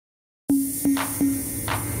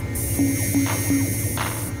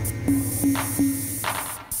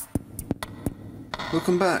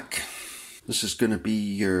Welcome back. This is going to be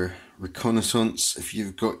your reconnaissance if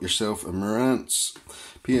you've got yourself a Marantz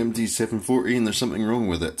PMD740 and there's something wrong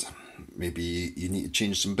with it. Maybe you need to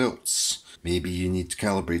change some belts. Maybe you need to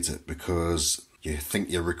calibrate it because you think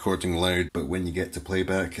you're recording loud, but when you get to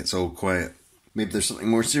playback it's all quiet. Maybe there's something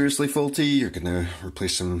more seriously faulty. You're going to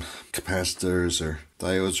replace some capacitors or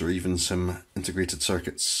diodes or even some integrated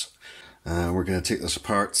circuits. We're going to take this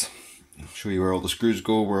apart, show you where all the screws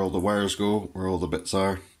go, where all the wires go, where all the bits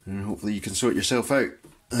are, and hopefully you can sort yourself out.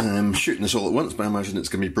 I'm shooting this all at once, but I imagine it's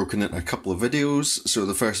going to be broken into a couple of videos. So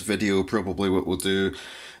the first video, probably what we'll do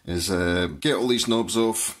is get all these knobs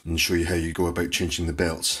off and show you how you go about changing the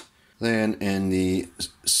belts. Then in the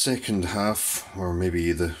second half, or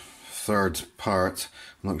maybe the third part,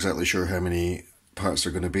 I'm not exactly sure how many parts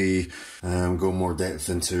are going to be, go more depth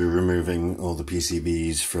into removing all the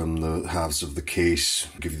PCBs from the halves of the case,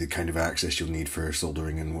 give you the kind of access you'll need for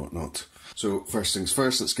soldering and whatnot. So first things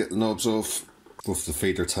first, let's get the knobs off, both the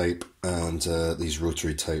fader type and these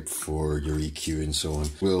rotary type for your EQ and so on.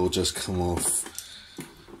 Will just come off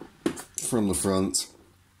from the front.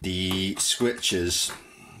 The switches,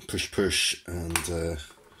 push and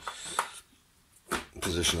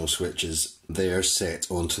positional switches, they are set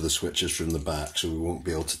onto the switches from the back, so we won't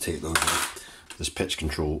be able to take them out. This pitch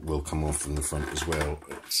control will come off from the front as well.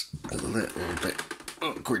 It's a little bit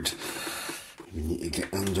awkward. We need to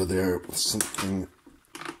get under there with something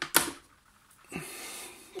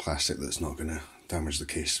plastic that's not going to damage the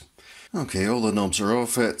case. Okay, all the knobs are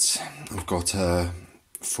off it. I've got a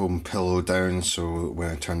foam pillow down so when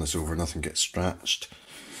I turn this over nothing gets scratched.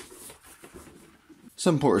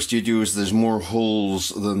 Some Porter Studios there's more holes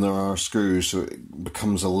than there are screws, so it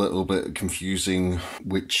becomes a little bit confusing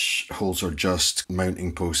which holes are just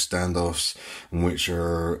mounting post standoffs and which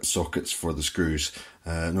are sockets for the screws.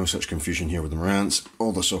 No such confusion here with the Marantz.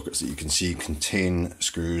 All the sockets that you can see contain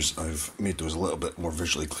screws. I've made those a little bit more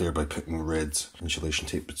visually clear by putting red insulation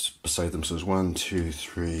tape beside them. So there's 1, 2,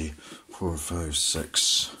 3, 4, 5,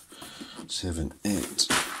 6, 7, 8,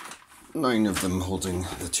 9 of them holding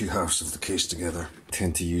the two halves of the case together. I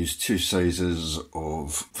tend to use two sizes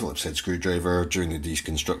of Phillips head screwdriver during the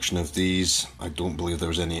deconstruction of these. I don't believe there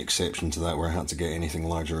was any exception to that where I had to get anything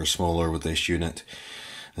larger or smaller with this unit.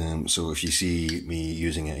 So if you see me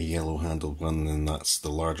using a yellow handled one, then that's the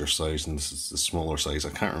larger size and this is the smaller size. I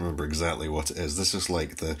can't remember exactly what it is. This is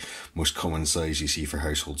like the most common size you see for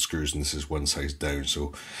household screws and this is one size down.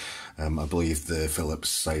 So I believe the Phillips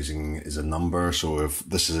sizing is a number, so if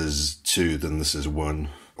this is 2 then this is 1,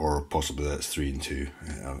 or possibly that's 3 and 2.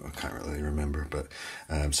 I can't really remember, but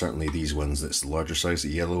certainly these ones, that's the larger size, the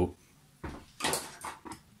yellow.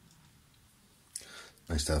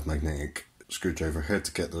 Nice to have magnetic screwdriver head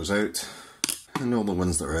to get those out. And all the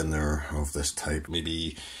ones that are in there are of this type,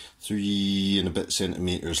 maybe 3 and a bit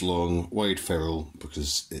centimeters long, wide ferrule,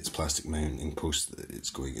 because it's plastic mounting post that it's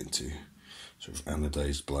going into. Sort of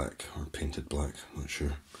anodized black or painted black, I'm not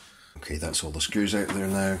sure. Okay, that's all the screws out there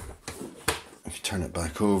now. If you turn it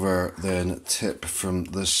back over, then tip from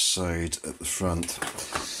this side at the front.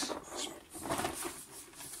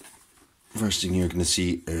 First thing you're going to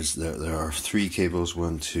see is that there are 3 cables,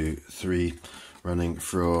 1, 2, 3, running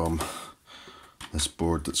from this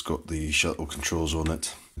board that's got the shuttle controls on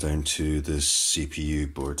it down to this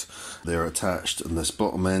CPU board. They're attached on this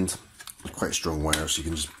bottom end, quite strong wires, so you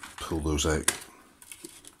can just pull those out.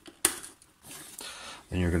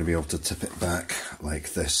 And you're going to be able to tip it back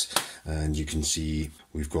like this, and you can see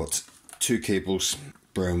we've got 2 cables,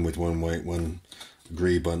 brown with 1 white one,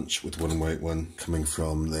 grey bunch with 1 white one coming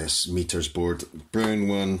from this meters board. Brown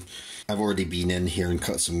one, I've already been in here and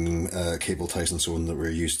cut some cable ties and so on that were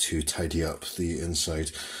used to tidy up the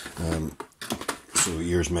inside. So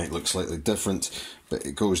yours might look slightly different, but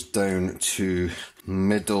it goes down to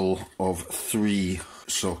middle of 3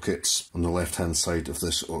 sockets on the left hand side of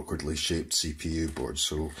this awkwardly shaped CPU board.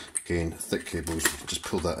 So again, thick cables, just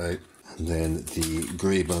pull that out, and then the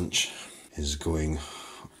grey bunch is going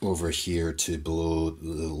over here to below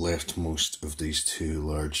the leftmost of these 2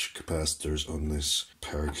 large capacitors on this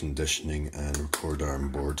power conditioning and record arm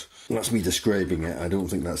board. That's me describing it. I don't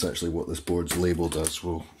think that's actually what this board's labelled as.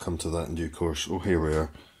 We'll come to that in due course. Oh, here we are.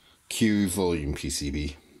 Q volume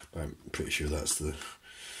PCB. I'm pretty sure that's the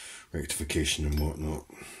rectification and whatnot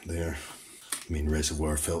there. Main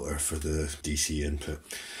reservoir filter for the DC input,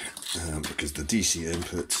 because the DC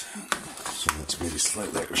input, so that's maybe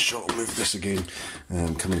slightly out of shot, I'll move this again,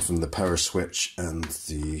 coming from the power switch and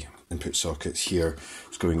the input sockets here,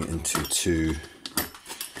 it's going into 2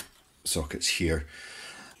 sockets here.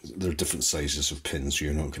 There are different sizes of pins, so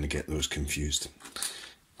you're not going to get those confused.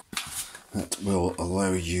 That will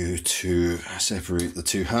allow you to separate the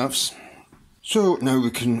two halves. So now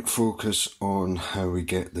we can focus on how we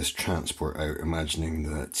get this transport out, imagining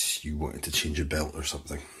that you wanted to change a belt or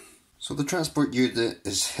something. So the transport unit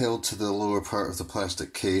is held to the lower part of the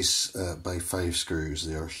plastic case by 5 screws.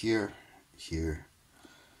 They are here, here,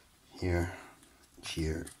 here,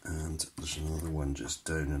 here, and there's another one just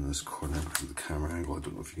down in this corner because of the camera angle. I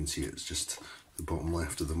don't know if you can see it, it's just the bottom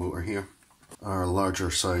left of the motor here. Our larger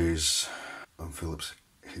size Phillips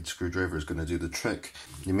head screwdriver is going to do the trick.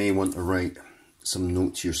 You may want to write some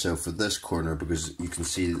note to yourself for this corner because you can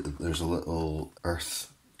see that there's a little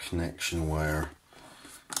earth connection wire.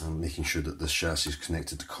 Making sure that this chassis is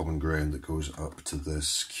connected to common ground that goes up to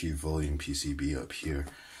this Q volume PCB up here.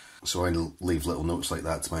 So I leave little notes like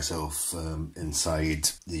that to myself inside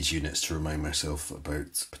these units to remind myself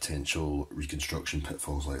about potential reconstruction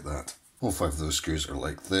pitfalls like that. All 5 of those screws are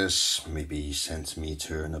like this, maybe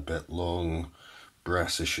centimetre and a bit long,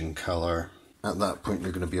 brassish in colour. At that point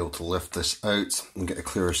you're going to be able to lift this out and get a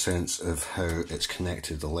clearer sense of how it's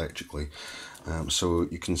connected electrically. So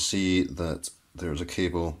you can see that there's a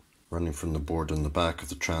cable running from the board in the back of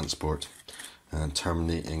the transport and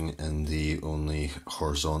terminating in the only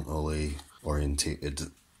horizontally orientated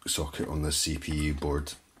socket on the CPU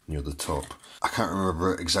board near the top. I can't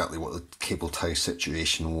remember exactly what the cable tie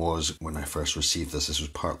situation was when I first received this. This was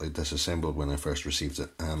partly disassembled when I first received it,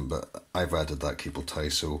 but I've added that cable tie,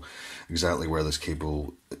 so exactly where this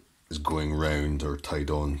cable is going round or tied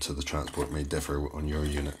on to the transport may differ on your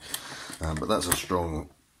unit. But that's a strong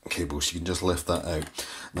cable, so you can just lift that out.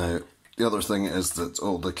 Now, the other thing is that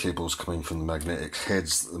all the cables coming from the magnetic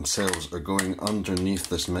heads themselves are going underneath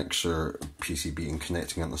this mixer PCB and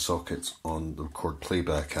connecting into sockets on the record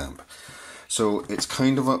playback amp. So it's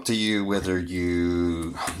kind of up to you whether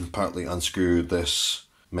you partly unscrew this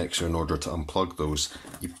mixer in order to unplug those.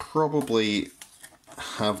 You probably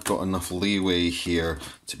have got enough leeway here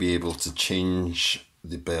to be able to change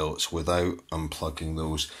the belts without unplugging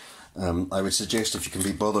those. I would suggest if you can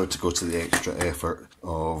be bothered to go to the extra effort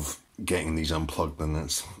of getting these unplugged, then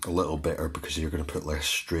it's a little better because you're going to put less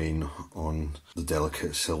strain on the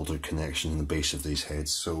delicate soldered connection in the base of these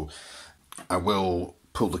heads. So I will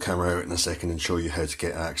pull the camera out in a second and show you how to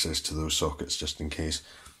get access to those sockets just in case.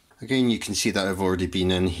 Again, you can see that I've already been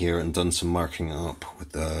in here and done some marking up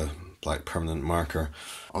with the black permanent marker.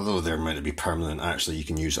 Although they're meant to be permanent, actually you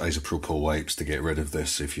can use isopropyl wipes to get rid of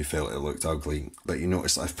this if you felt it looked ugly. But you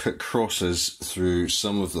notice I've put crosses through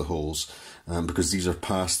some of the holes because these are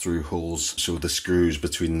pass-through holes, so the screws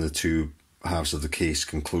between the two halves of the case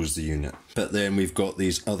can close the unit. But then we've got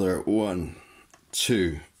these other 1,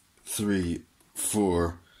 2, 3,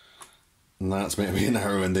 4, and that's meant to be an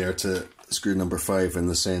arrow in there to screw number 5 in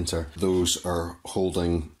the centre. Those are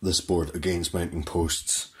holding this board against mounting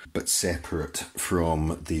posts, but separate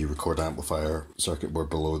from the record amplifier circuit board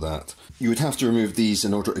below that. You would have to remove these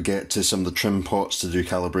in order to get to some of the trim pots to do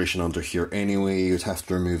calibration under here anyway. You'd have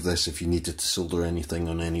to remove this if you needed to solder anything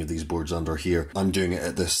on any of these boards under here. I'm doing it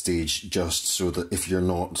at this stage just so that if you're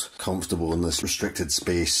not comfortable in this restricted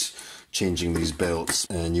space changing these belts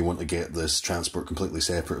and you want to get this transport completely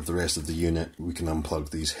separate of the rest of the unit, we can unplug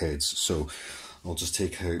these heads. So I'll just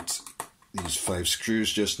take out these 5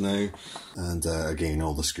 screws just now, and again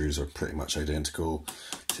all the screws are pretty much identical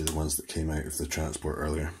to the ones that came out of the transport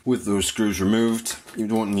earlier. With those screws removed, you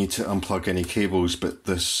don't need to unplug any cables, but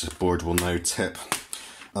this board will now tip.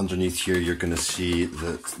 Underneath here you're going to see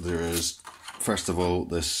that there is, first of all,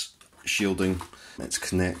 this shielding. It's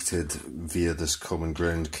connected via this common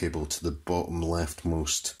ground cable to the bottom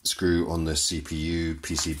leftmost screw on this CPU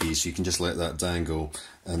PCB, so you can just let that dangle.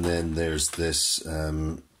 And then there's this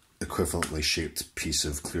equivalently shaped piece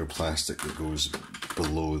of clear plastic that goes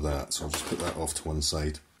below that, so I'll just put that off to one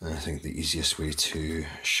side. And I think the easiest way to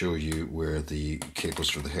show you where the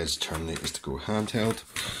cables for the heads terminate is to go handheld.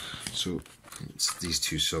 So it's these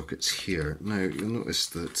 2 sockets here. Now you'll notice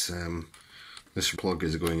that this plug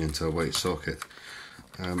is going into a white socket.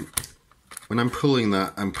 When I'm pulling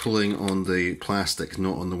that, I'm pulling on the plastic,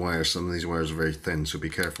 not on the wire. Some of these wires are very thin, so be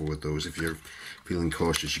careful with those. If you're feeling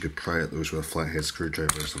cautious, you could pry at those with a flathead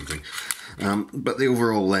screwdriver or something. But the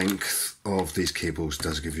overall length of these cables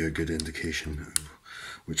does give you a good indication of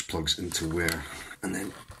which plugs into where. And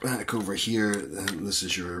then back over here, this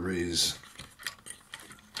is your arrays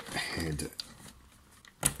head.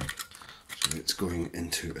 So it's going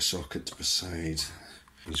into a socket beside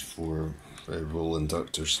these 4 roll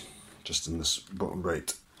inductors, just in this bottom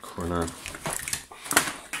right corner.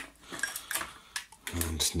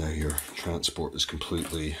 And now your transport is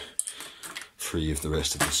completely free of the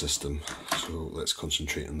rest of the system. So let's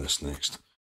concentrate on this next.